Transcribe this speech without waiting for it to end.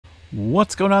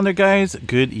What's going on there, guys?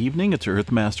 Good evening. It's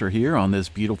Earthmaster here on this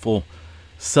beautiful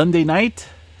Sunday night,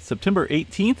 September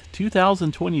 18th,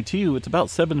 2022. It's about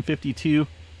 7:52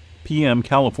 p.m.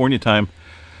 California time.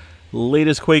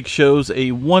 Latest quake shows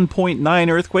a 1.9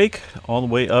 earthquake all the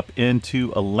way up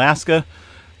into Alaska.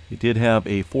 We did have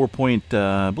a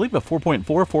I believe a 4.4,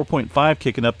 4.5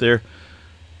 kicking up there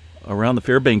around the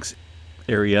Fairbanks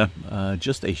area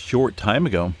just a short time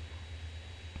ago.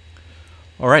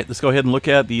 All right, let's go ahead and look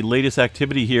at the latest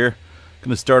activity here. Going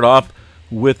to start off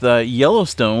with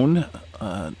Yellowstone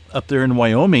up there in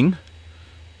Wyoming.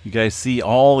 You guys see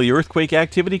all the earthquake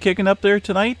activity kicking up there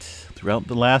tonight throughout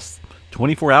the last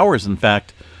 24 hours. In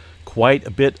fact, quite a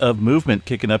bit of movement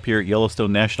kicking up here at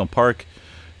Yellowstone National Park,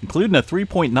 including a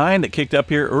 3.9 that kicked up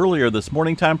here earlier this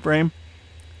morning time frame.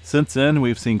 Since then,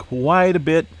 we've seen quite a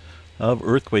bit of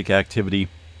earthquake activity.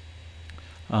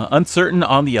 Uncertain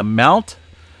on the amount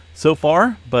so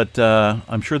far, but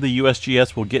I'm sure the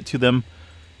USGS will get to them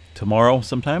tomorrow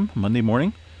sometime, Monday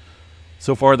morning.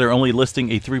 So far, they're only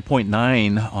listing a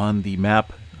 3.9 on the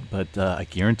map, but I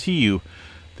guarantee you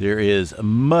there is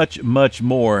much, much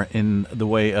more in the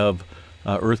way of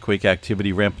earthquake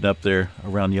activity ramping up there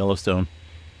around Yellowstone.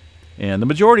 And the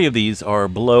majority of these are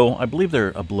below, I believe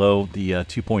they're below the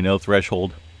 2.0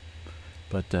 threshold,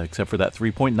 but except for that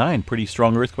 3.9, pretty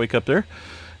strong earthquake up there.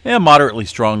 Yeah, moderately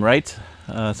strong, right?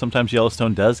 Sometimes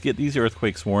Yellowstone does get these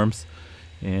earthquake swarms,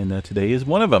 and today is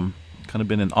one of them. Kind of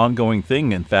been an ongoing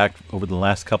thing, in fact, over the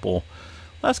last couple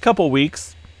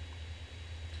weeks.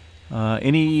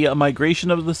 Any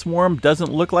migration of the swarm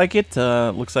doesn't look like it.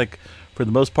 Looks like, for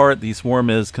the most part, the swarm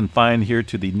is confined here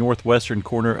to the northwestern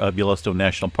corner of Yellowstone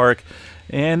National Park,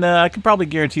 and I can probably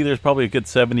guarantee there's probably a good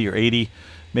 70 or 80,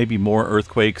 maybe more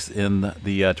earthquakes in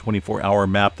the 24-hour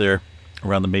map there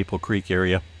around the Maple Creek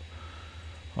area.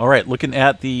 All right, looking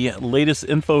at the latest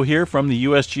info here from the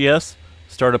USGS.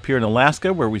 Start up here in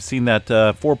Alaska, where we've seen that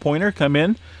 4-pointer come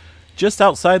in just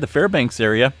outside the Fairbanks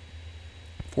area.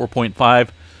 4.5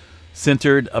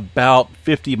 centered about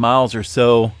 50 miles or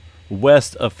so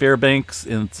west of Fairbanks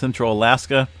in central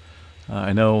Alaska.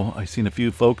 I know I've seen a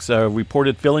few folks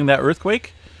reported feeling that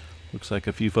earthquake. Looks like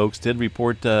a few folks did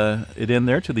report it in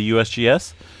there to the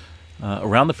USGS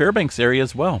around the Fairbanks area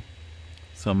as well.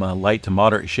 Some light to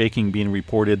moderate shaking being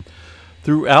reported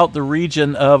throughout the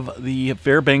region of the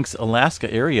Fairbanks,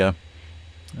 Alaska area.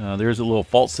 There's a little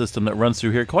fault system that runs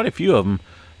through here, quite a few of them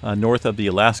north of the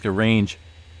Alaska Range.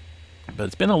 But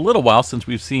it's been a little while since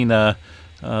we've seen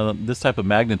this type of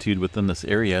magnitude within this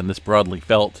area, and this broadly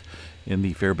felt in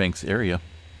the Fairbanks area.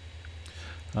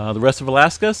 The rest of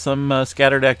Alaska, some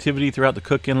scattered activity throughout the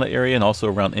Cook Inlet area and also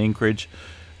around Anchorage.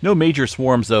 No major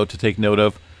swarms, though, to take note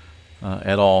of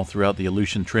at all throughout the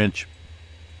Aleutian Trench.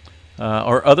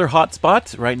 Our other hot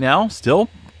spots right now, still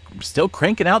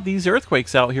cranking out these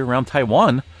earthquakes out here around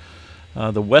Taiwan.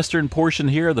 The western portion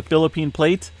here of the Philippine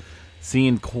Plate,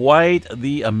 seeing quite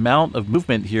the amount of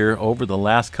movement here over the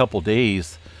last couple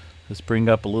days. Let's bring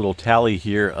up a little tally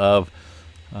here of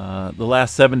the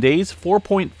last 7 days,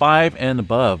 4.5 and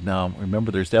above. Now,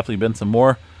 remember, there's definitely been some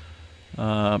more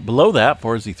below that as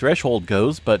far as the threshold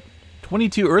goes, but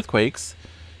 22 earthquakes,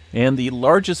 and the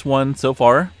largest one so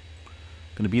far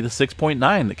going to be the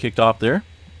 6.9 that kicked off there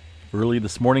early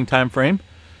this morning time frame.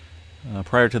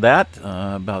 Prior to that,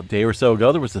 about a day or so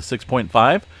ago, there was the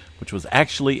 6.5, which was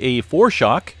actually a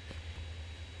foreshock.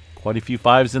 Quite a few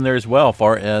fives in there as well, as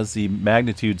far as the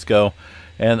magnitudes go,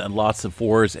 and lots of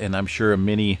fours, and I'm sure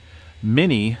many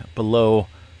below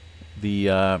the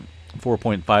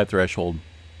 4.5 threshold.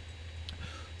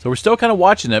 So we're still kind of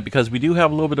watching it, because we do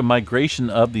have a little bit of migration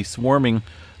of the swarming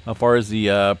as far as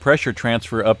the pressure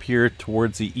transfer up here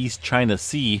towards the East China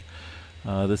Sea.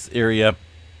 This area,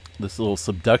 this little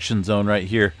subduction zone right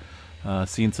here,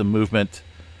 seeing some movement.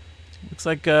 Looks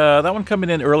like that one coming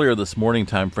in earlier this morning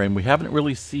time frame. We haven't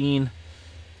really seen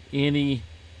any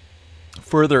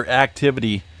further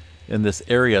activity in this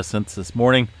area since this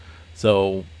morning.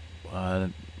 So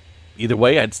either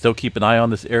way, I'd still keep an eye on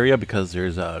this area, because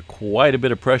there's quite a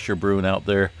bit of pressure brewing out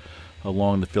there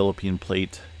along the Philippine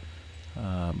Plate.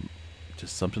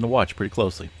 Just something to watch pretty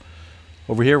closely.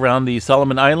 Over here around the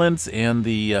Salomon Islands and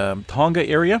the Tonga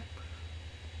area,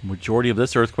 majority of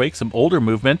this earthquake, some older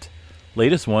movement.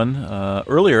 Latest one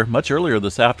much earlier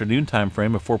this afternoon time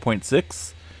frame of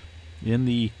 4.6 in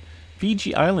the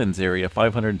Fiji Islands area,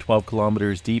 512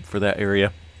 kilometers deep for that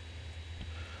area.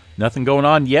 Nothing going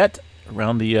on yet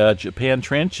around the Japan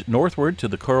Trench northward to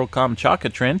the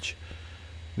Kuril-Kamchatka Trench.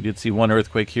 We did see one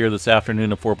earthquake here this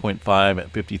afternoon of 4.5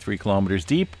 at 53 kilometers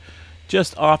deep,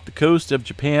 just off the coast of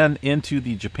Japan into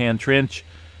the Japan Trench.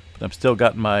 I've still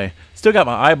got my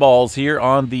eyeballs here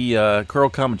on the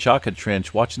Kuril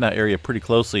Trench, watching that area pretty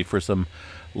closely for some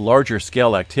larger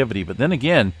scale activity. But then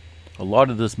again, a lot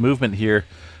of this movement here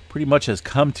pretty much has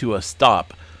come to a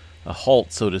stop, a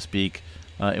halt, so to speak.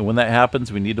 And when that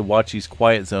happens, we need to watch these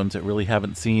quiet zones that really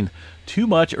haven't seen too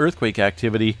much earthquake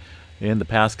activity in the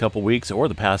past couple weeks or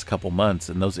the past couple months.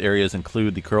 And those areas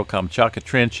include the Kuril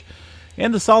Trench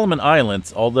and the Salomon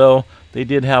Islands, although they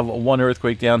did have one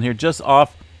earthquake down here just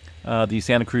off the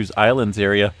Santa Cruz Islands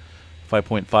area,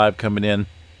 5.5 coming in.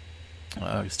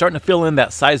 Starting to fill in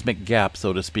that seismic gap,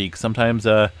 so to speak. Sometimes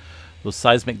those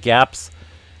seismic gaps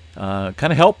kind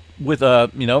of help with,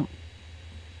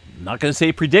 not going to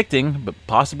say predicting, but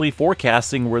possibly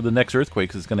forecasting where the next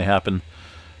earthquake is going to happen.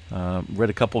 Read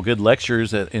a couple good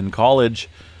lectures in college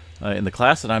in the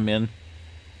class that I'm in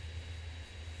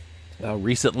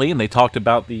recently, and they talked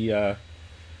about the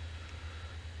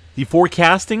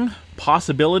forecasting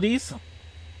possibilities.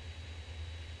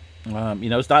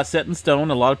 It's not set in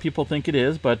stone. A lot of people think it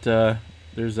is, but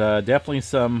there's definitely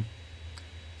some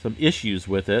issues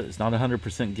with it. It's not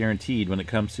 100% guaranteed when it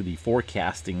comes to the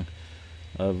forecasting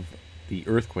of the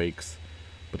earthquakes.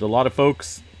 But a lot of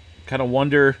folks kind of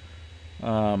wonder,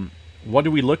 what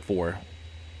do we look for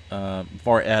as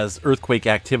far as earthquake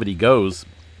activity goes?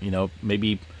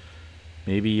 Maybe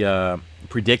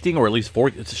predicting, or at least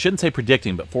shouldn't say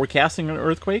predicting, but forecasting an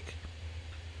earthquake.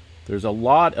 There's a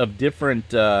lot of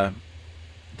different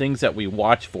things that we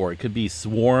watch for. It could be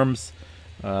swarms,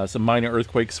 some minor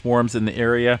earthquake swarms in the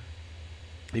area.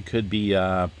 It could be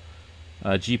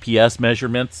GPS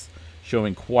measurements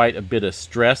showing quite a bit of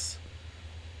stress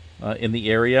in the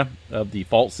area of the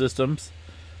fault systems.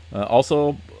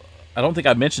 Also, I don't think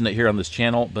I mentioned it here on this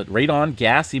channel, but radon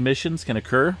gas emissions can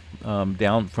occur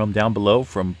down below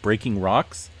from breaking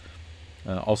rocks.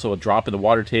 Also, a drop in the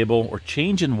water table or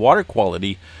change in water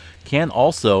quality can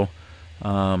also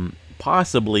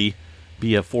possibly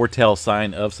be a foretell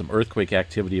sign of some earthquake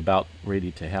activity about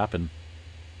ready to happen.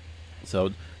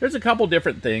 So there's a couple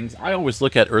different things. I always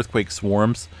look at earthquake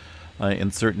swarms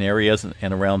in certain areas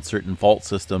and around certain fault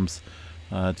systems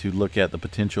to look at the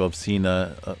potential of seeing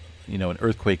an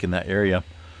earthquake in that area.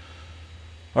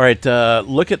 All right,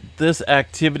 look at this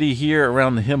activity here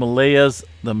around the Himalayas.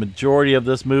 The majority of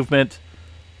this movement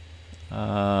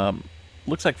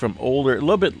looks like from a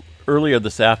little bit earlier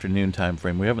this afternoon time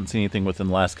frame. We haven't seen anything within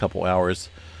the last couple hours,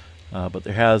 but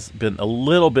there has been a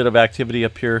little bit of activity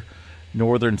up here,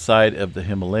 northern side of the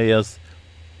Himalayas.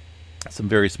 Some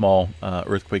very small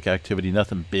earthquake activity,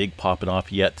 nothing big popping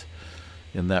off yet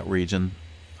in that region.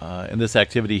 And this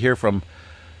activity here from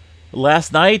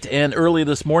last night and early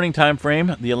this morning time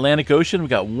frame, the Atlantic Ocean, we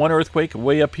got one earthquake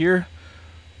way up here,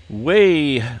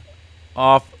 way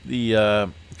off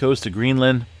the coast of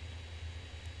Greenland,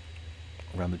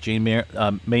 around the Jane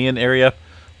Mayen area.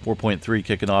 4.3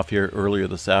 kicking off here earlier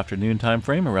this afternoon time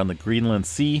frame around the Greenland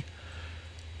Sea.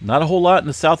 Not a whole lot in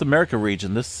the South America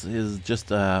region. This is just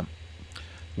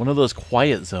one of those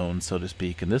quiet zones, so to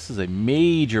speak, and this is a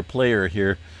major player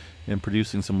here in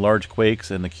producing some large quakes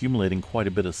and accumulating quite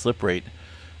a bit of slip rate.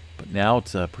 But now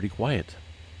it's pretty quiet.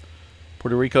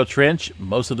 Puerto Rico Trench,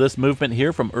 most of this movement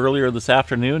here from earlier this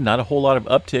afternoon. Not a whole lot of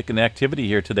uptick in activity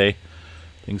here today.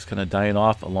 Things kind of dying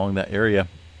off along that area.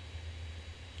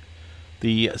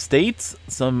 The States,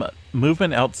 some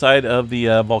movement outside of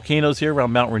the volcanoes here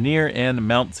around Mount Rainier and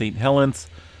Mount St. Helens.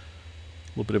 A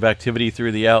little bit of activity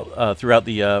throughout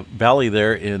the valley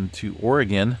there into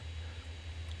Oregon.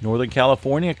 Northern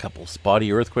California, a couple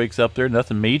spotty earthquakes up there.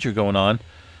 Nothing major going on.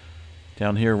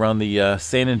 Down here around the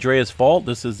San Andreas Fault,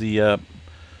 this is the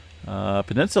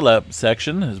peninsula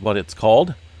section is what it's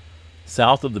called.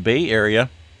 South of the Bay Area.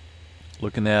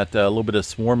 Looking at a little bit of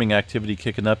swarming activity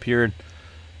kicking up here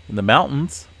in the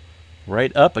mountains.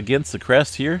 Right up against the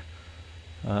crest here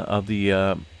of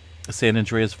the San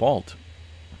Andreas Fault.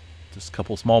 Just a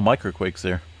couple small microquakes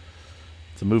there.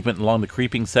 Some movement along the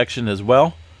creeping section as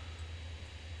well.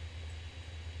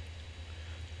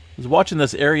 I was watching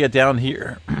this area down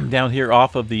here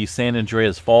off of the San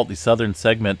Andreas Fault, the southern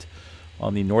segment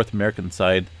on the North American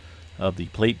side of the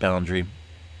plate boundary,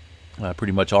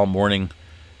 pretty much all morning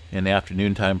and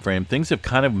afternoon time frame. Things have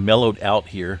kind of mellowed out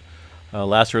here.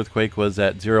 Last earthquake was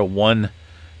at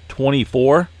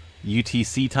 01:24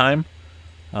 UTC time,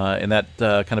 and that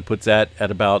kind of puts that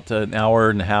at about an hour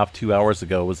and a half, 2 hours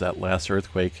ago was that last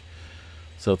earthquake.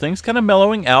 So things kind of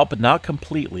mellowing out, but not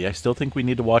completely. I still think we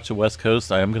need to watch the West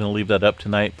Coast. I am going to leave that up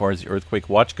tonight as far as the earthquake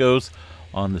watch goes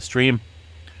on the stream.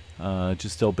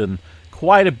 Just still been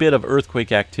quite a bit of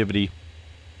earthquake activity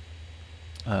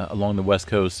along the West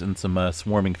Coast in some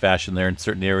swarming fashion there in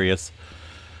certain areas.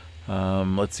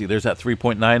 Let's see, there's that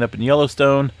 3.9 up in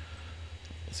Yellowstone.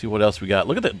 Let's see what else we got.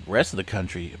 Look at the rest of the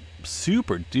country.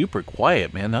 Super duper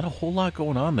quiet, man. Not a whole lot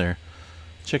going on there.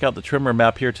 Check out the tremor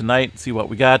map here tonight, see what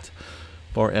we got.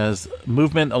 As far as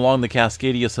movement along the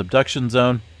Cascadia subduction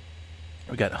zone,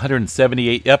 we got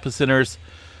 178 epicenters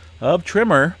of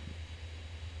tremor,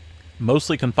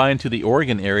 mostly confined to the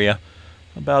Oregon area,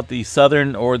 about the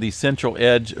southern or the central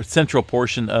edge, or central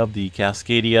portion of the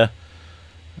Cascadia.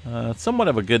 Somewhat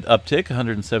of a good uptick,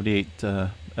 178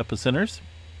 epicenters.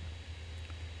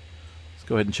 Let's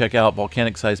go ahead and check out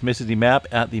volcanic seismicity map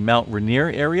at the Mount Rainier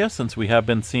area, since we have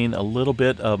been seeing a little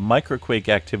bit of microquake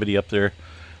activity up there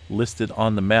listed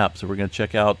on the map. So we're going to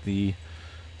check out the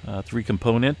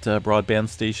 3-component broadband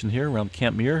station here around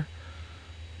Camp Muir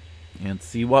and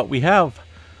see what we have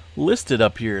listed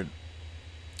up here.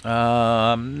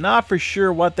 I'm not for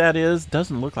sure what that is.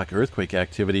 Doesn't look like earthquake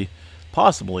activity.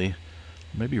 Possibly.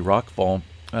 Maybe rockfall.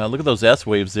 Look at those S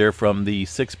waves there from the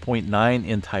 6.9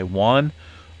 in Taiwan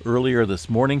earlier this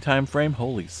morning time frame.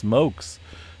 Holy smokes.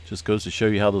 Just goes to show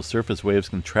you how those surface waves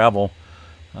can travel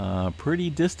pretty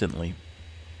distantly.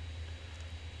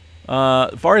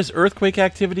 As far as earthquake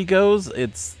activity goes,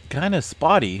 it's kind of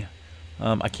spotty.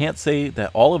 I can't say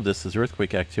that all of this is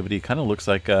earthquake activity. It kind of looks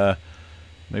like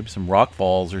maybe some rock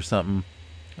falls or something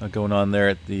going on there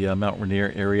at the Mount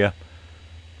Rainier area.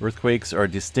 Earthquakes are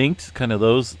distinct, kind of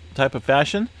those type of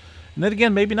fashion. And then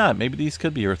again, maybe not. Maybe these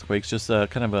could be earthquakes, just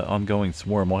kind of an ongoing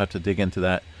swarm. We'll have to dig into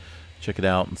that, check it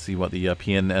out, and see what the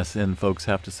PNSN folks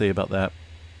have to say about that.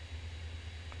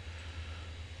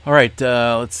 All right,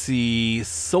 let's see.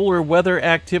 Solar weather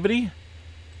activity.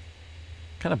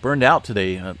 Kind of burned out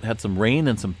today. Had some rain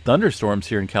and some thunderstorms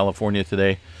here in California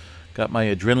today. Got my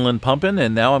adrenaline pumping,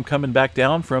 and now I'm coming back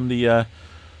down from the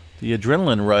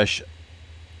adrenaline rush.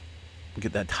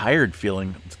 Get that tired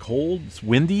feeling. It's cold. It's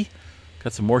windy.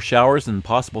 Got some more showers and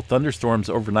possible thunderstorms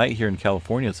overnight here in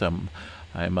California. So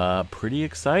I'm pretty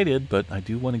excited, but I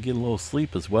do want to get a little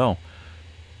sleep as well.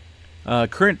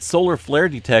 Current solar flare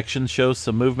detection shows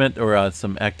some movement or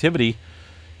some activity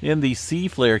in the C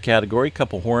flare category.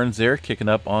 Couple horns there kicking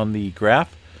up on the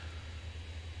graph.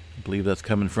 I believe that's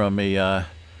coming from a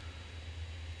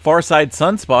far side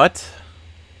sunspot.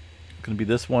 Going to be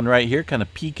this one right here, kind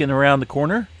of peeking around the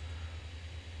corner.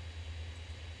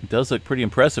 It does look pretty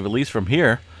impressive, at least from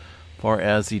here, as far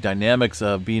as the dynamics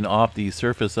of being off the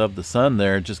surface of the sun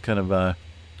there. Just kind of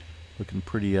looking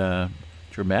pretty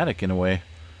dramatic in a way.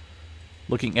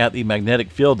 Looking at the magnetic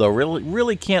field, though,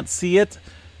 really can't see it.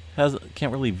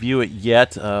 Can't really view it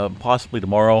yet. Possibly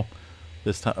tomorrow,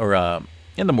 this time or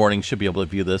in the morning, should be able to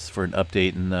view this for an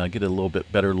update and get a little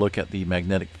bit better look at the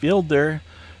magnetic field there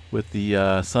with the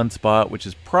sunspot, which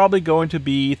is probably going to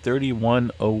be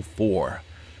 3104.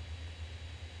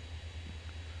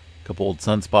 Couple old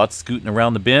sunspots scooting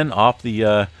around the bend off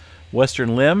the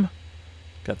western limb.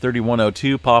 Got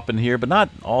 3102 popping here, but not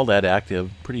all that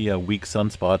active. Pretty weak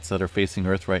sunspots that are facing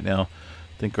Earth right now.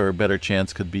 I think our better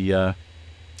chance could be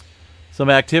some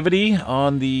activity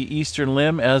on the eastern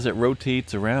limb as it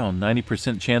rotates around.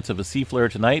 90% chance of a C flare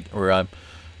tonight, or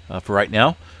for right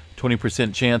now.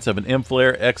 20% chance of an M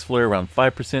flare, X flare, around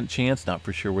 5% chance. Not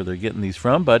for sure where they're getting these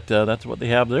from, but that's what they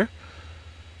have there.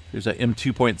 There's that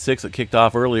M2.6 that kicked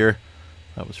off earlier.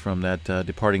 That was from that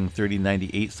departing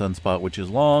 3098 sunspot, which is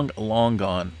long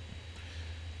gone.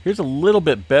 Here's a little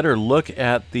bit better look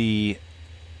at the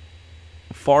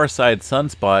far side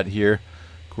sunspot here.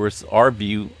 Of course, our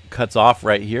view cuts off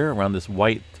right here around this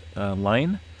white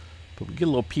line. But we get a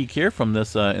little peek here from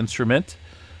this instrument,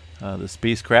 the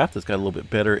spacecraft. That's got a little bit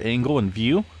better angle and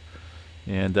view.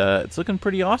 And it's looking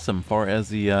pretty awesome as far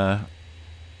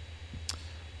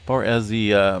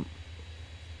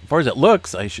as it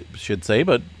looks, I should say,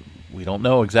 but we don't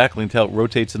know exactly until it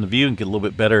rotates in the view and get a little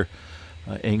bit better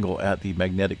angle at the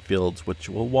magnetic fields, which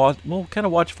we'll kind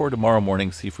of watch for tomorrow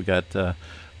morning, see if we got a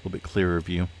little bit clearer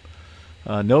view.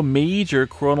 No major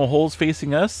coronal holes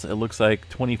facing us. It looks like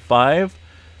 25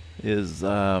 is,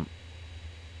 yeah,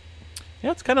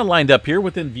 it's kind of lined up here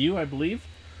within view, I believe.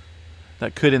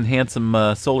 That could enhance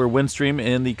some solar wind stream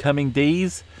in the coming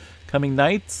days, coming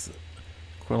nights.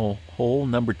 Coronal hole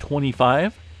number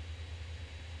 25.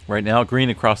 Right now, green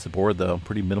across the board, though.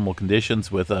 Pretty minimal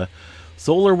conditions with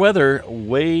solar weather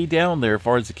way down there as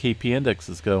far as the KP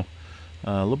indexes go.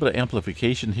 A little bit of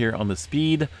amplification here on the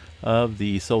speed of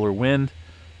the solar wind.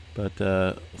 But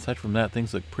aside from that,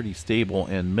 things look pretty stable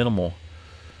and minimal.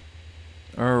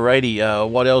 Alrighty,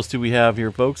 what else do we have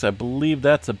here, folks? I believe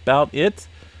that's about it.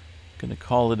 Gonna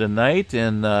call it a night,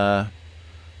 and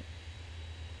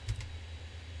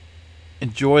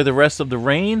enjoy the rest of the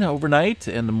rain overnight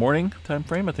and the morning time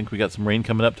frame. I think we got some rain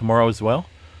coming up tomorrow as well.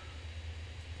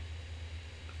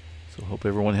 So hope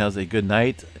everyone has a good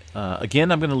night.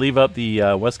 Again, I'm going to leave up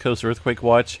the West Coast Earthquake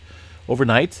Watch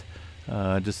overnight,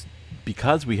 just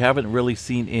because we haven't really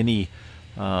seen any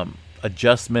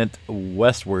adjustment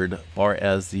westward as far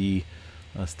as the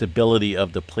stability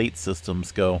of the plate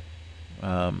systems go.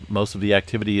 Most of the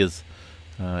activity is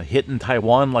hitting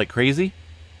Taiwan like crazy.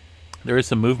 There is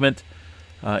some movement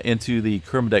into the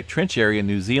Kermadec Trench area in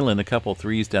New Zealand, a couple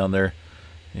threes down there,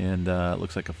 and it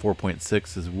looks like a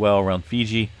 4.6 as well around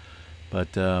Fiji.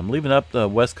 But I'm leaving up the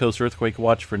West Coast Earthquake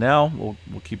Watch for now.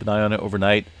 We'll keep an eye on it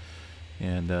overnight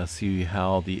and see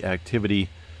how the activity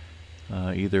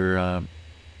either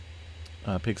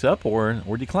picks up or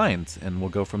declines, and we'll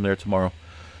go from there tomorrow.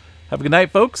 Have a good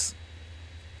night, folks.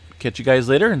 Catch you guys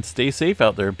later, and stay safe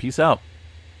out there. Peace out.